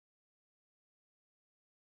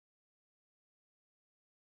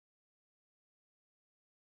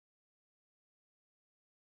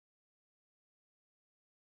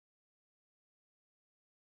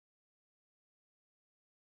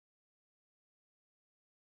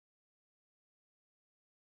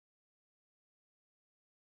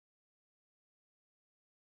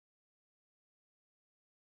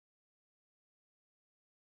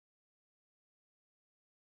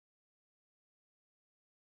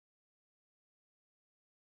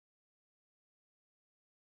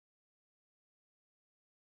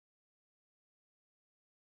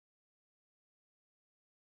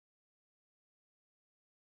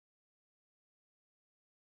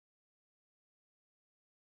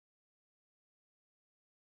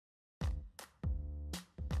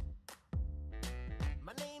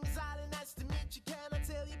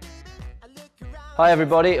Hi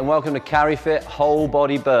everybody and welcome to CARiFiT Whole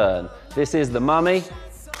Body Burn. This is the mummy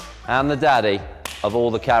and the daddy of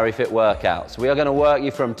all the CARiFiT workouts. We are going to work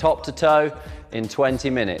you from top to toe in 20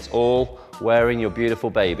 minutes, all wearing your beautiful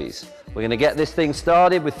babies. We're going to get this thing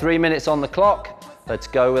started with 3 minutes on the clock. Let's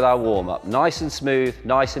go with our warm-up. Nice and smooth,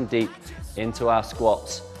 nice and deep into our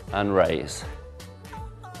squats and raise.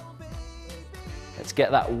 Let's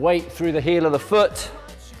get that weight through the heel of the foot.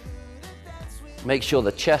 Make sure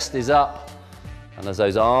the chest is up. And as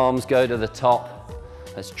those arms go to the top,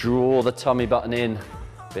 let's draw the tummy button in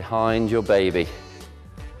behind your baby.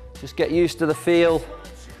 Just get used to the feel.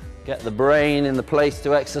 Get the brain in the place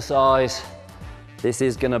to exercise. This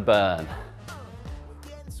is gonna burn.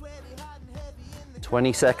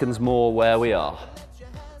 20 seconds more where we are.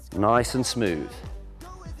 Nice and smooth.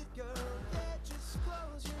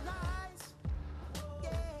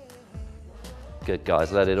 Good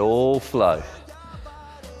guys, let it all flow.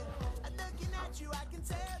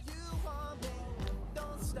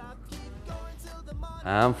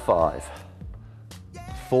 And 5,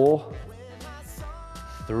 4,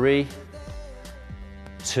 3,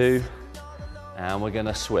 2, and we're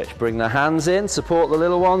gonna switch. Bring the hands in, support the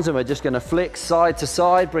little ones, and we're just gonna flick side to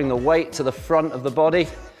side, bring the weight to the front of the body.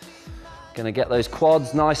 Gonna get those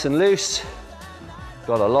quads nice and loose.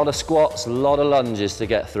 Got a lot of squats, a lot of lunges to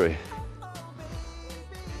get through.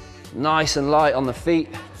 Nice and light on the feet.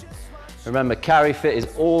 Remember, CARiFiT is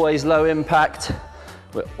always low impact.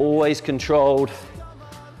 We're always controlled.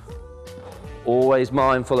 Always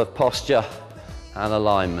mindful of posture and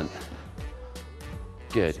alignment.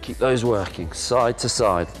 Good, keep those working, side to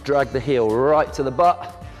side. Drag the heel right to the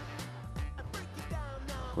butt.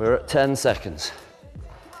 We're at 10 seconds.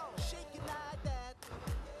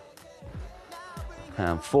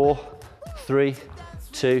 And 4, 3,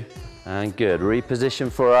 2, and good.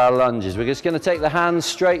 Reposition for our lunges. We're just gonna take the hands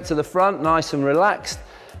straight to the front, nice and relaxed,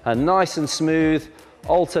 and nice and smooth,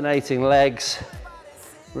 alternating legs.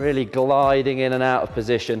 Really gliding in and out of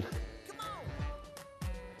position.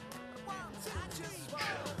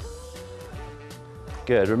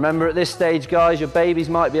 Good, remember at this stage guys, your babies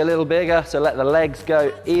might be a little bigger, so let the legs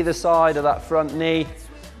go either side of that front knee.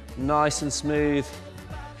 Nice and smooth.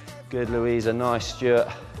 Good Louisa, nice Stuart.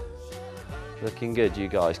 Looking good you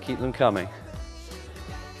guys, keep them coming.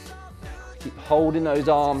 Keep holding those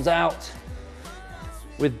arms out.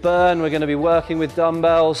 With burn, we're going to be working with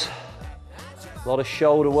dumbbells. A lot of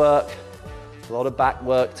shoulder work, a lot of back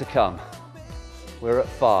work to come. We're at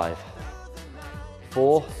 5,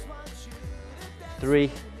 4,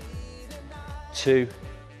 3, 2,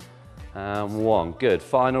 and 1. Good,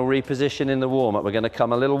 final reposition in the warm-up. We're gonna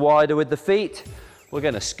come a little wider with the feet. We're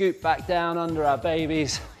gonna scoop back down under our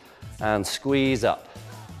babies and squeeze up.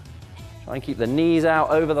 Try and keep the knees out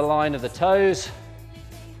over the line of the toes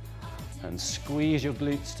and squeeze your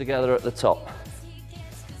glutes together at the top.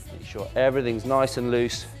 Make sure everything's nice and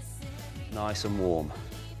loose, nice and warm.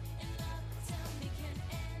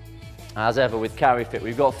 As ever with CARiFiT,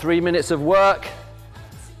 we've got 3 minutes of work,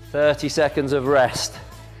 30 seconds of rest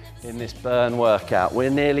in this burn workout.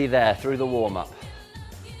 We're nearly there through the warm-up.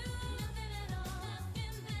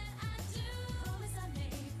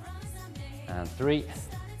 And 3,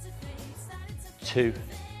 2,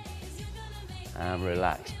 and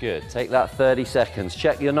relax. Good, take that 30 seconds.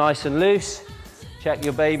 Check you're nice and loose. Check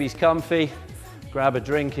your baby's comfy, grab a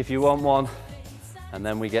drink if you want one, and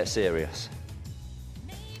then we get serious.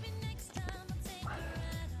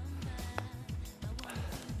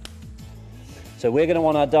 So we're gonna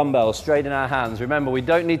want our dumbbells straight in our hands. Remember, we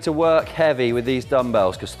don't need to work heavy with these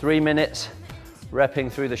dumbbells because 3 minutes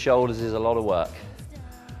repping through the shoulders is a lot of work.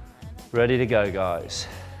 Ready to go, guys.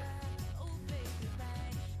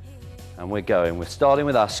 And we're going. We're starting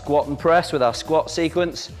with our squat and press with our squat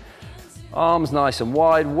sequence. Arms nice and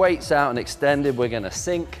wide, weights out and extended. We're gonna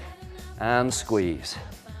sink and squeeze.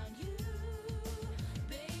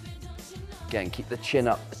 Again, keep the chin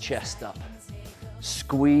up, the chest up.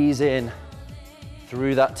 Squeeze in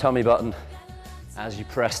through that tummy button as you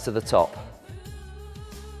press to the top.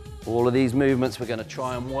 All of these movements, we're gonna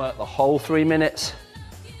try and work the whole 3 minutes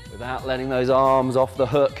without letting those arms off the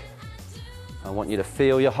hook. I want you to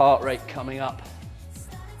feel your heart rate coming up.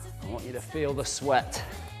 I want you to feel the sweat.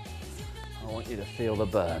 I want you to feel the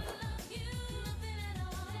burn.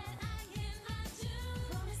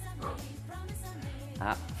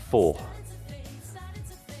 At 4,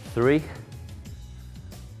 3,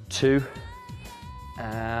 2,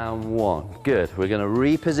 and 1. Good. We're going to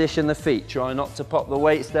reposition the feet. Try not to pop the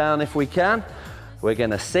weights down if we can. We're going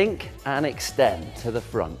to sink and extend to the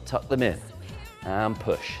front. Tuck them in and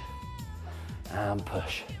push and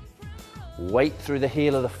push. Weight through the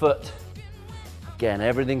heel of the foot. Again,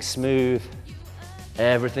 everything smooth,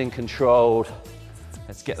 everything controlled.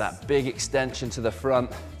 Let's get that big extension to the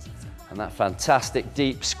front and that fantastic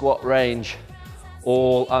deep squat range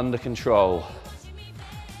all under control.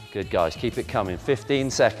 Good, guys, keep it coming.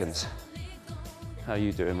 15 seconds. How are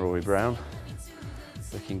you doing, Rory Brown?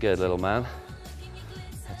 Looking good, little man.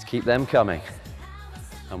 Let's keep them coming.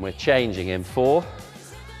 And we're changing in 4,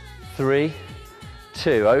 3,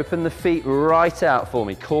 2. Open the feet right out for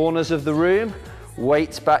me. Corners of the room.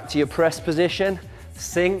 Weights back to your press position.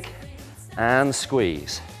 Sink and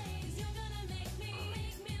squeeze.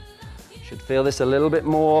 Should feel this a little bit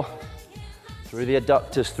more through the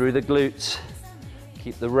adductors, through the glutes.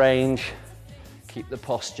 Keep the range, keep the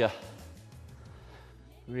posture.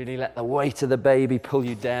 Really let the weight of the baby pull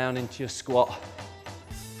you down into your squat.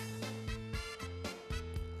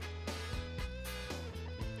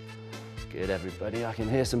 Good, everybody. I can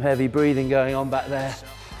hear some heavy breathing going on back there.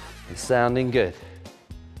 It's sounding good.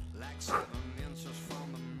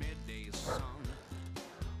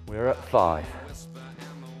 We're at 5,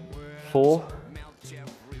 4,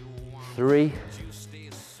 3,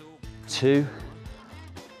 2,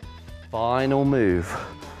 final move.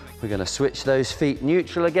 We're going to switch those feet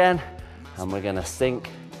neutral again, and we're going to sink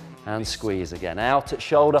and squeeze again. Out at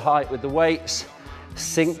shoulder height with the weights,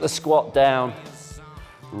 sink the squat down,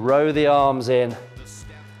 row the arms in,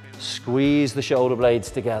 squeeze the shoulder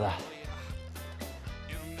blades together.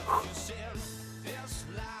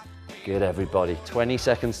 Good, everybody. 20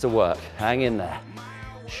 seconds to work. Hang in there.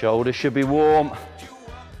 Shoulders should be warm,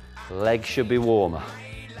 legs should be warmer.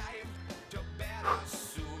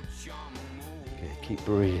 Good, keep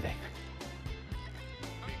breathing.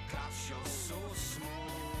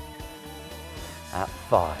 At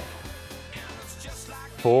 5,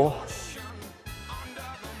 4,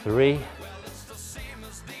 3,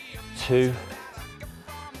 2,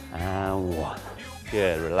 and 1.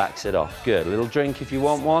 Good, relax it off. Good, a little drink if you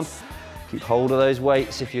want one. Keep hold of those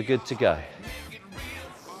weights if you're good to go.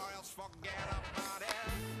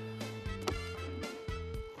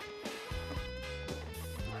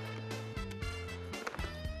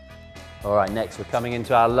 All right, next we're coming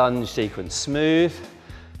into our lunge sequence. Smooth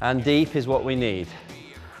and deep is what we need.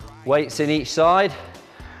 Weights in each side,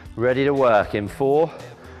 ready to work in 4,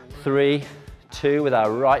 3, 2, with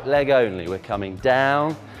our right leg only. We're coming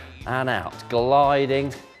down and out,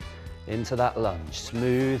 gliding into that lunge.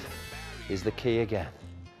 Smooth is the key again.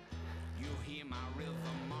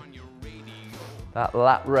 That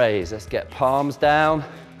lat raise, let's get palms down,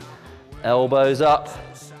 elbows up,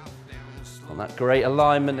 on that great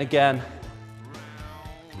alignment again.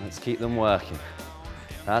 Let's keep them working.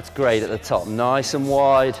 That's great at the top, nice and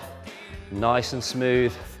wide, nice and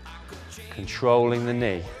smooth, controlling the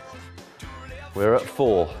knee. We're at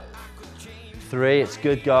 4, 3, it's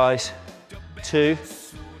good, guys, 2,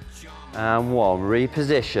 and 1.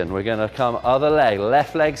 Reposition. We're going to come other leg,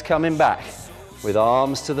 left leg's coming back with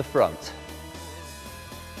arms to the front.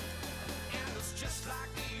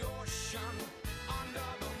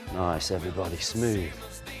 Nice, everybody, smooth.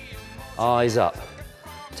 Eyes up.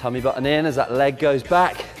 Tummy button in as that leg goes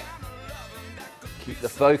back. Keep the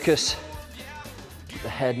focus. Keep the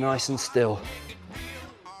head nice and still.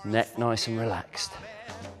 Neck nice and relaxed.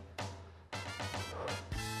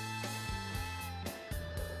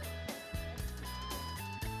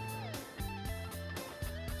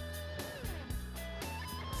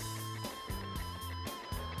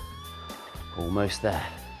 Almost there.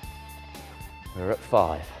 We're at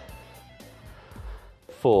 5,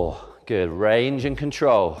 4, good, range and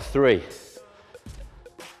control, 3,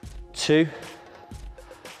 2,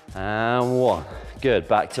 and 1. Good,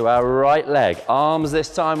 back to our right leg. Arms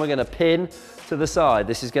this time we're gonna pin to the side.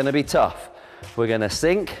 This is gonna be tough. We're gonna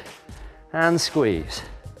sink and squeeze.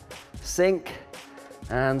 Sink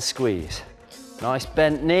and squeeze. Nice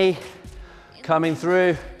bent knee, coming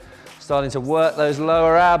through, starting to work those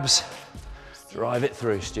lower abs. Drive it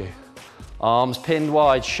through, Stu. Arms pinned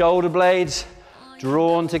wide, shoulder blades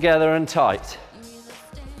drawn together and tight.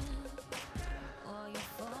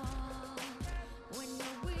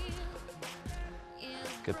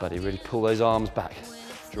 Good, buddy, really pull those arms back.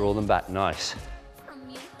 Draw them back, nice.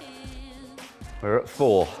 We're at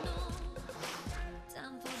 4,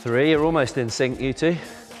 3, you're almost in sync, you two.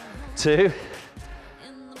 2,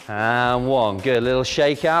 and 1. Good, little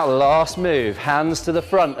shake out, last move. Hands to the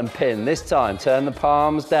front and pin. This time, turn the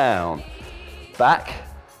palms down. Back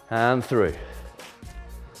and through.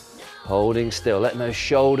 Holding still, letting those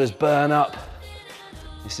shoulders burn up.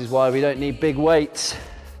 This is why we don't need big weights.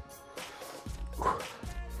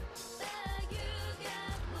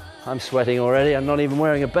 I'm sweating already, I'm not even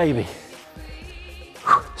wearing a baby.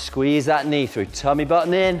 Squeeze that knee through, tummy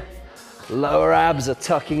button in, lower abs are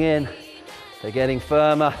tucking in, they're getting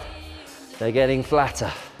firmer, they're getting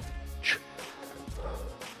flatter.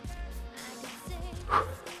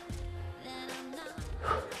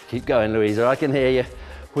 Keep going, Louisa, I can hear you.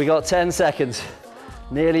 We got 10 seconds,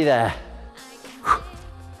 nearly there.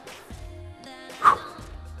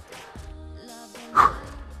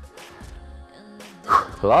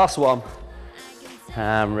 Last one,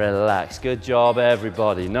 and relax. Good job,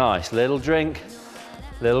 everybody. Nice, little drink,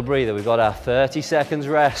 little breather. We've got our 30 seconds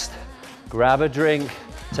rest. Grab a drink,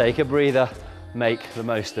 take a breather, make the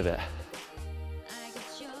most of it.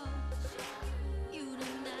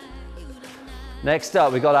 Next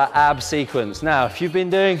up, we've got our ab sequence. Now, if you've been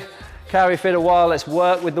doing CARiFiT a while, let's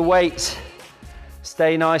work with the weights.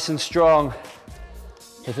 Stay nice and strong.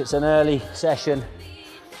 If it's an early session,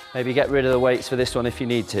 maybe get rid of the weights for this one if you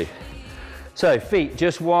need to. So, feet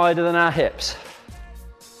just wider than our hips.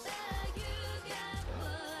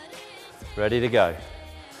 Ready to go.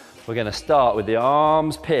 We're gonna start with the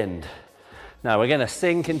arms pinned. Now, we're gonna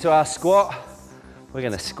sink into our squat. We're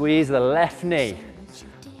gonna squeeze the left knee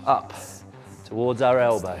up towards our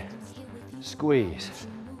elbow. Squeeze.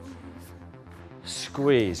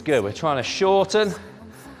 Squeeze. Good. We're trying to shorten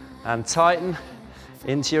and tighten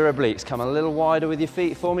into your obliques. Come a little wider with your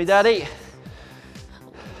feet for me, Daddy.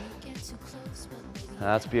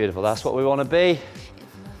 That's beautiful. That's what we want to be.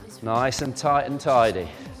 Nice and tight and tidy.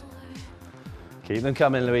 Keep them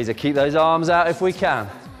coming, Louisa. Keep those arms out if we can.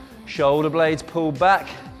 Shoulder blades pulled back.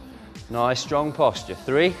 Nice, strong posture.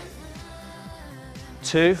 3,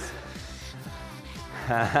 2,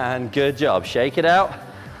 and good job. Shake it out.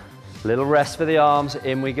 Little rest for the arms.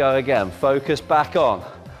 In we go again. Focus back on.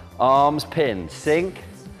 Arms pinned. Sink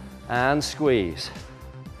and squeeze.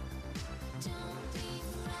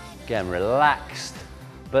 Again, relaxed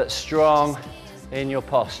but strong in your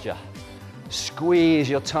posture. Squeeze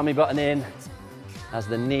your tummy button in as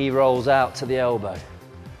the knee rolls out to the elbow.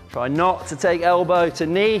 Try not to take elbow to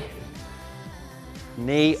knee.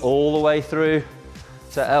 Knee all the way through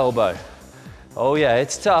to elbow. Oh yeah,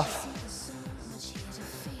 it's tough.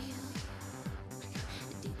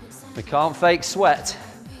 We can't fake sweat.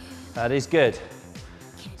 That is good.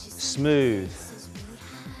 Smooth.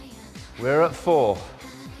 We're at 4,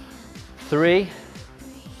 3,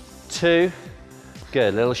 2,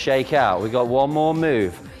 good. Little shake out. We've got one more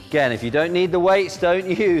move. Again, if you don't need the weights, don't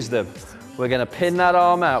use them. We're going to pin that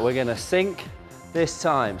arm out. We're going to sink this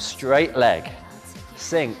time. Straight leg.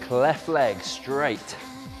 Sink, left leg, straight.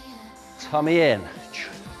 Tummy in.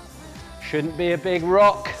 Shouldn't be a big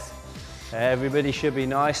rock. Everybody should be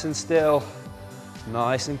nice and still,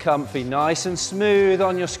 nice and comfy, nice and smooth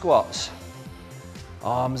on your squats.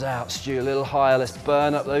 Arms out, Stu, a little higher. Let's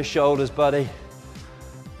burn up those shoulders, buddy.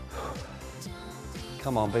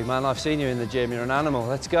 Come on, big man, I've seen you in the gym. You're an animal.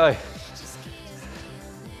 Let's go.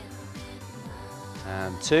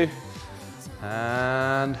 And 2,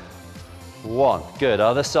 and 1. Good,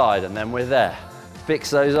 other side, and then we're there. Fix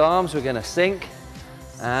those arms. We're gonna sink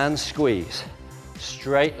and squeeze.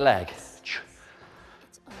 Straight leg.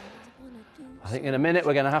 I think in a minute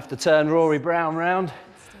we're going to have to turn Rory Brown round,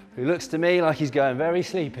 who looks to me like he's going very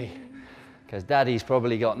sleepy, because Daddy's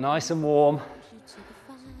probably got nice and warm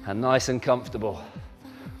and nice and comfortable.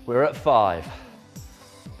 We're at 5,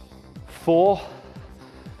 4,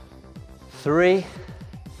 3,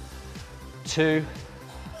 2,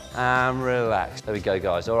 and relax. There we go,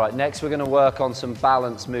 guys. All right, next we're going to work on some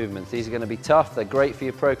balance movements. These are going to be tough. They're great for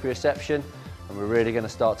your proprioception, and we're really going to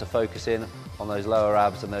start to focus in on those lower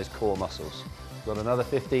abs and those core muscles. Got another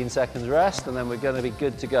 15 seconds rest, and then we're going to be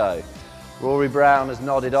good to go. Rory Brown has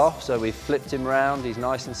nodded off, so we've flipped him round. He's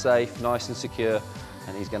nice and safe, nice and secure,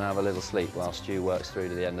 and he's going to have a little sleep while Stu works through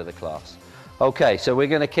to the end of the class. Okay, so we're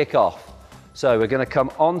going to kick off. So we're going to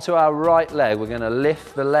come onto our right leg. We're going to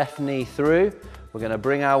lift the left knee through. We're going to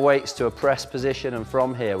bring our weights to a press position, and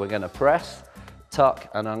from here we're going to press, tuck,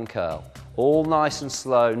 and uncurl. All nice and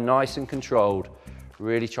slow, nice and controlled.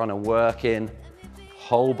 Really trying to work in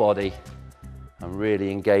whole body and really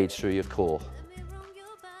engage through your core.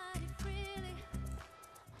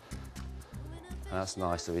 That's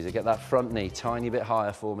nice, Louisa. Get that front knee tiny bit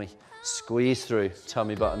higher for me. Squeeze through,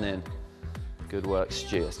 tummy button in. Good work,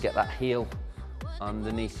 Stu. Let's get that heel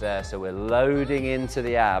underneath there, so we're loading into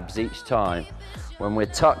the abs each time. When we're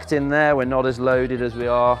tucked in there, we're not as loaded as we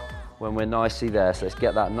are when we're nicely there. So let's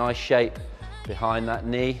get that nice shape behind that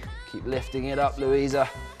knee. Keep lifting it up, Louisa.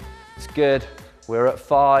 It's good. We're at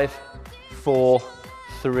 5, 4,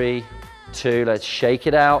 3, 2. Let's shake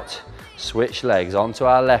it out. Switch legs onto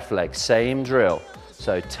our left leg. Same drill.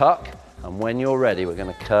 So tuck And when you're ready, we're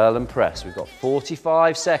going to curl and press. We've got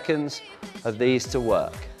 45 seconds of these to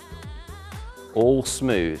work. All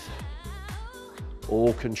smooth,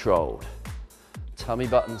 all controlled. Tummy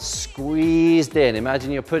button squeezed in.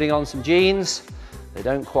 Imagine you're putting on some jeans. They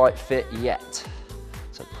don't quite fit yet.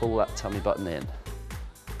 So pull that tummy button in.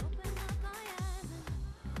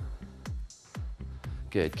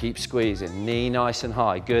 Good, keep squeezing. Knee nice and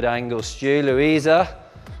high. Good angle, Stu. Louisa,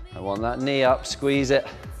 I want that knee up, squeeze it.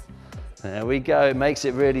 There we go, it makes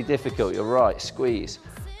it really difficult. You're right, squeeze.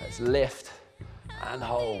 Let's lift and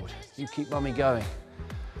hold. You keep mummy going.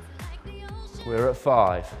 We're at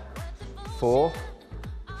 5, 4,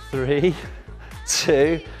 3,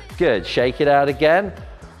 2, good. Shake it out again.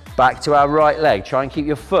 Back to our right leg. Try and keep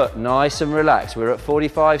your foot nice and relaxed. We're at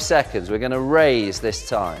 45 seconds. We're going to raise this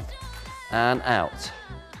time. And out.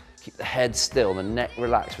 Keep the head still, the neck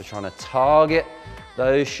relaxed. We're trying to target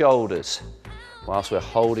those shoulders whilst we're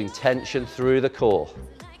holding tension through the core.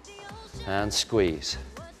 And squeeze.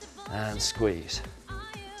 And squeeze.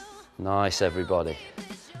 Nice, everybody.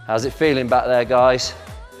 How's it feeling back there, guys?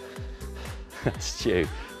 Stu,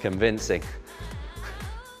 convincing.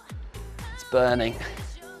 It's burning.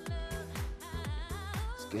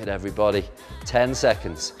 It's good, everybody. 10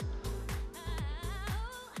 seconds.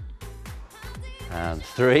 And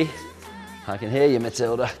 3, I can hear you,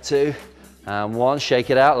 Matilda. 2, and 1, shake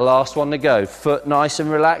it out. Last one to go. Foot nice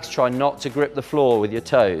and relaxed. Try not to grip the floor with your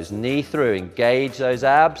toes. Knee through, engage those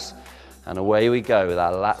abs, and away we go with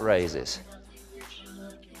our lat raises.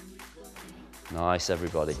 Nice,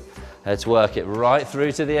 everybody. Let's work it right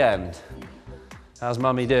through to the end. How's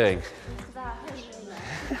mummy doing?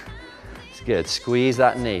 It's good. Squeeze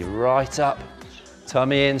that knee right up.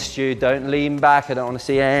 Tummy in, Stu. Don't lean back. I don't want to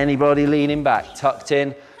see anybody leaning back. Tucked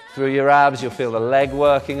in through your abs. You'll feel the leg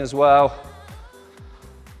working as well.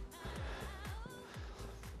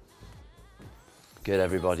 Good,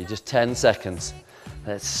 everybody. Just 10 seconds.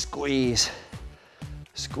 Let's squeeze.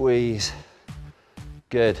 Squeeze.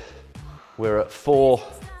 Good. We're at 4,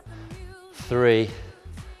 3,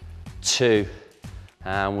 2,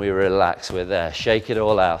 and we relax. We're there. Shake it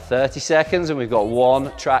all out. 30 seconds, and we've got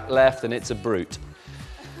 1 track left, and it's a brute.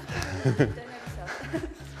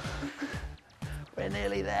 We're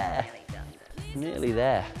nearly there. Nearly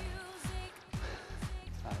there.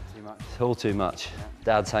 It's all too much.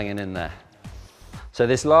 Dad's hanging in there. So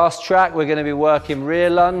this last track, we're going to be working rear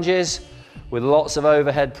lunges with lots of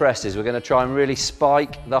overhead presses. We're going to try and really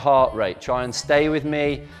spike the heart rate. Try and stay with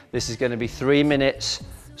me. This is going to be 3 minutes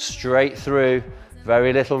straight through.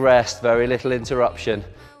 Very little rest, very little interruption.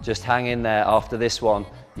 Just hang in there. After this one,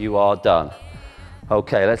 you are done.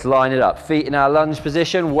 Okay, let's line it up. Feet in our lunge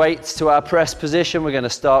position, weights to our press position. We're going to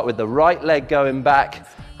start with the right leg going back,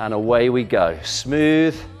 and away we go.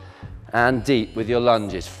 Smooth and deep with your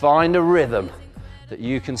lunges. Find a rhythm that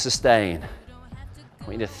you can sustain. I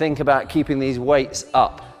want you to think about keeping these weights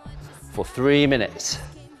up for 3 minutes.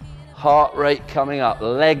 Heart rate coming up,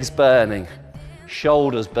 legs burning,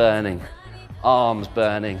 shoulders burning, arms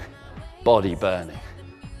burning, body burning.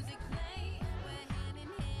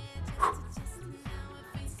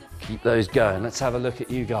 Keep those going. Let's have a look at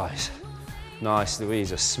you guys. Nice,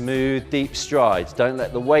 Louisa. Smooth, deep strides. Don't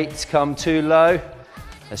let the weights come too low.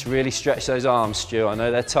 Let's really stretch those arms, Stu. I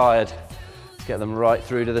know they're tired. Let's get them right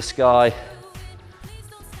through to the sky.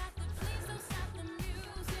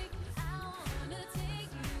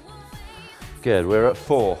 Good. We're at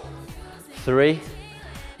 4, 3,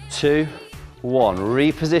 2, 1.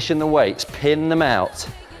 Reposition the weights, pin them out,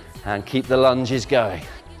 and keep the lunges going.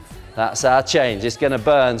 That's our change. It's going to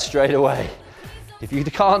burn straight away. If you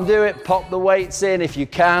can't do it, pop the weights in. If you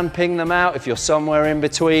can, ping them out. If you're somewhere in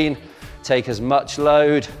between, take as much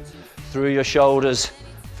load through your shoulders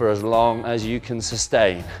for as long as you can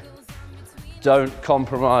sustain. Don't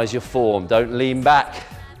compromise your form. Don't lean back.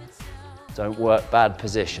 Don't work bad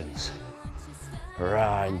positions.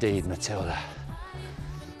 Right, indeed, Matilda.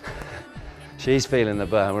 She's feeling the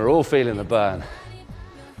burn. We're all feeling the burn.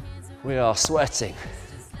 We are sweating.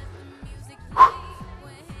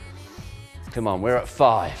 Come on, we're at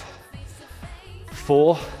 5,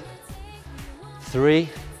 4, 3,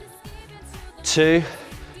 2.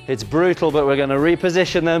 It's brutal, but we're going to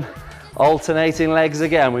reposition them. Alternating legs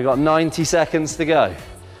again. We've got 90 seconds to go.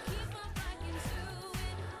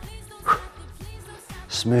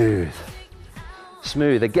 Smooth.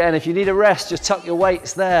 Smooth. Again, if you need a rest, just tuck your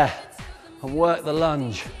weights there and work the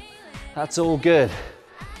lunge. That's all good.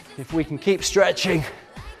 If we can keep stretching,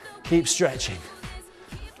 keep stretching.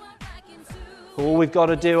 All we've got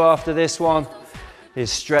to do after this one is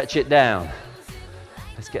stretch it down.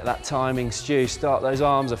 Let's get that timing, Stu. Start those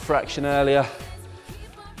arms a fraction earlier.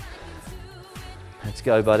 Let's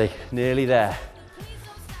go, buddy. Nearly there.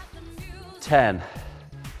 10.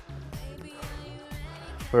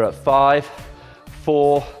 We're at 5,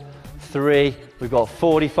 4, 3. We've got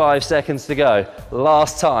 45 seconds to go.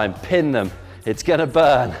 Last time, pin them. It's gonna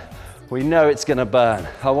burn. We know it's gonna burn.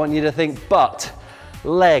 I want you to think butt,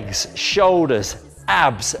 legs, shoulders,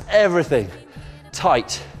 abs, everything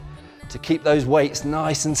tight to keep those weights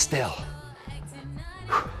nice and still.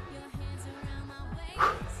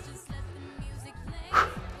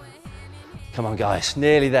 Come on, guys,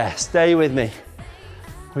 nearly there. Stay with me.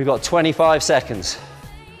 We've got 25 seconds.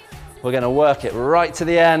 We're gonna work it right to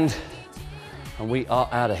the end, and we are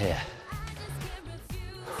out of here.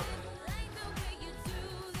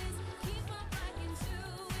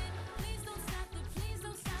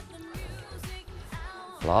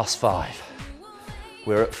 Last 5.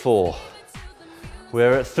 We're at 4.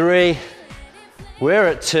 We're at 3. We're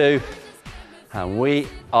at 2. And we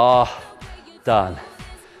are done.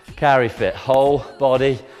 CARiFiT, whole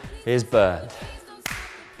body is burned.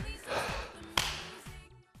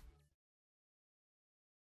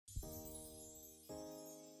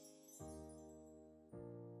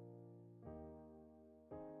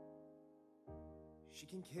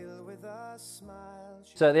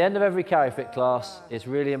 So at the end of every CARiFiT class, it's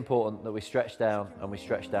really important that we stretch down, and we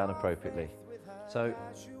stretch down appropriately. So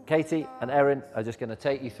Katie and Erin are just going to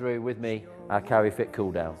take you through with me our CARiFiT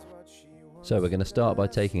cool down. So we're going to start by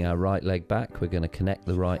taking our right leg back. We're going to connect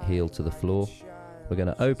the right heel to the floor. We're going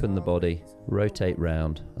to open the body, rotate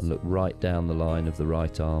round and look right down the line of the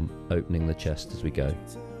right arm, opening the chest as we go.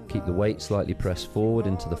 Keep the weight slightly pressed forward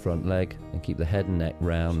into the front leg and keep the head and neck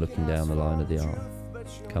round, looking down the line of the arm.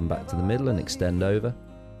 Come back to the middle and extend over.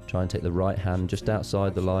 Try and take the right hand just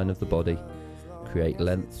outside the line of the body. Create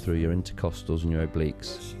length through your intercostals and your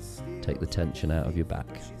obliques. Take the tension out of your back.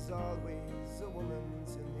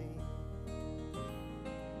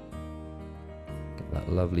 Get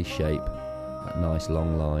that lovely shape, that nice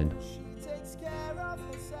long line.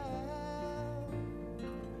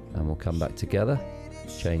 And we'll come back together.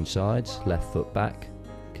 Change sides, left foot back.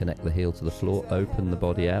 Connect the heel to the floor, open the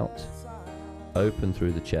body out. Open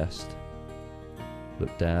through the chest.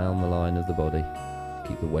 Look down the line of the body.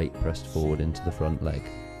 Keep the weight pressed forward into the front leg.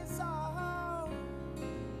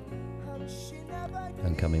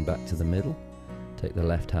 And coming back to the middle, take the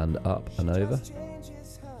left hand up and over.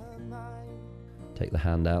 Take the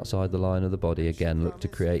hand outside the line of the body. Again, look to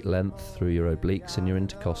create length through your obliques and your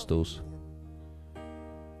intercostals.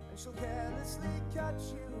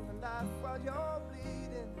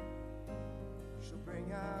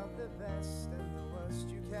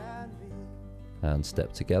 And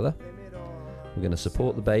step together. We're going to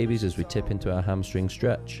support the babies as we tip into our hamstring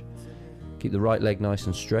stretch. Keep the right leg nice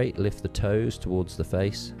and straight, lift the toes towards the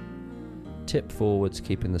face. Tip forwards,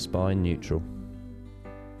 keeping the spine neutral.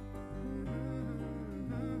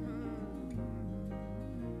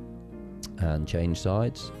 And change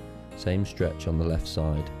sides. Same stretch on the left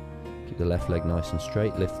side. Keep the left leg nice and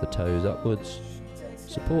straight, lift the toes upwards.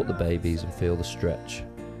 Support the babies and feel the stretch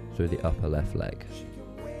through the upper left leg.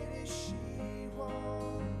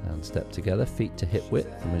 And step together, feet to hip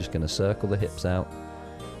width, and we're just going to circle the hips out.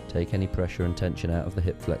 Take any pressure and tension out of the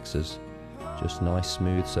hip flexors. Just nice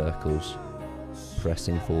smooth circles,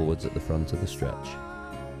 pressing forwards at the front of the stretch.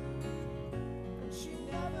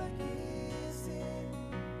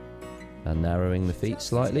 And narrowing the feet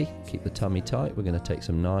slightly, keep the tummy tight. We're going to take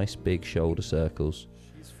some nice big shoulder circles.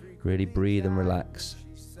 Really breathe and relax.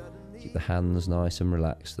 Keep the hands nice and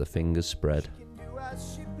relaxed, the fingers spread.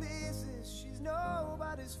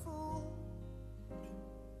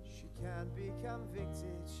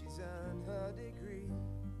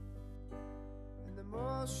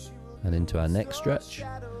 And into our next stretch,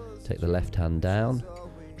 take the left hand down,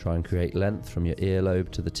 try and create length from your earlobe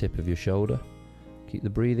to the tip of your shoulder. Keep the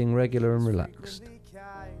breathing regular and relaxed.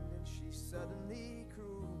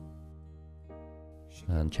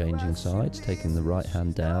 And changing sides, taking the right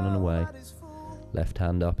hand down and away, left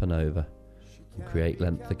hand up and over, and create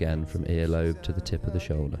length again from earlobe to the tip of the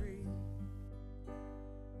shoulder.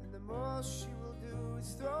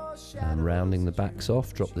 And rounding the back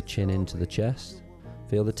soft, drop the chin into the chest.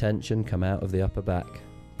 Feel the tension come out of the upper back.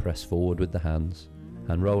 Press forward with the hands.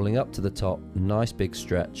 And rolling up to the top, nice big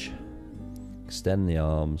stretch. Extend the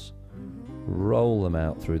arms. Roll them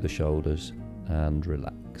out through the shoulders and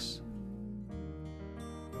relax.